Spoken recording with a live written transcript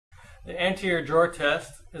The anterior drawer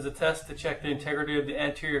test is a test to check the integrity of the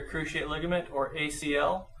anterior cruciate ligament, or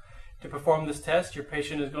ACL. To perform this test, your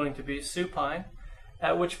patient is going to be supine,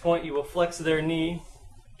 at which point you will flex their knee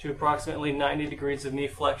to approximately 90 degrees of knee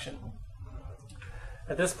flexion.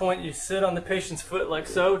 At this point, you sit on the patient's foot like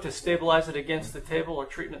so to stabilize it against the table or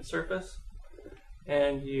treatment surface,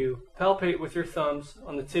 and you palpate with your thumbs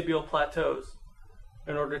on the tibial plateaus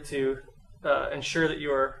in order to ensure that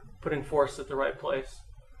you are putting force at the right place.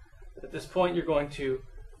 At this point, you're going to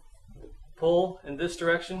pull in this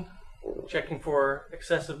direction, checking for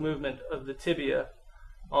excessive movement of the tibia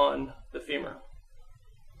on the femur.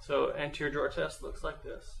 So anterior drawer test looks like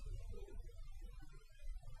this.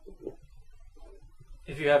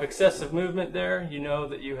 If you have excessive movement there, you know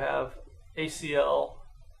that you have ACL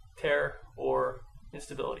tear or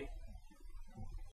instability.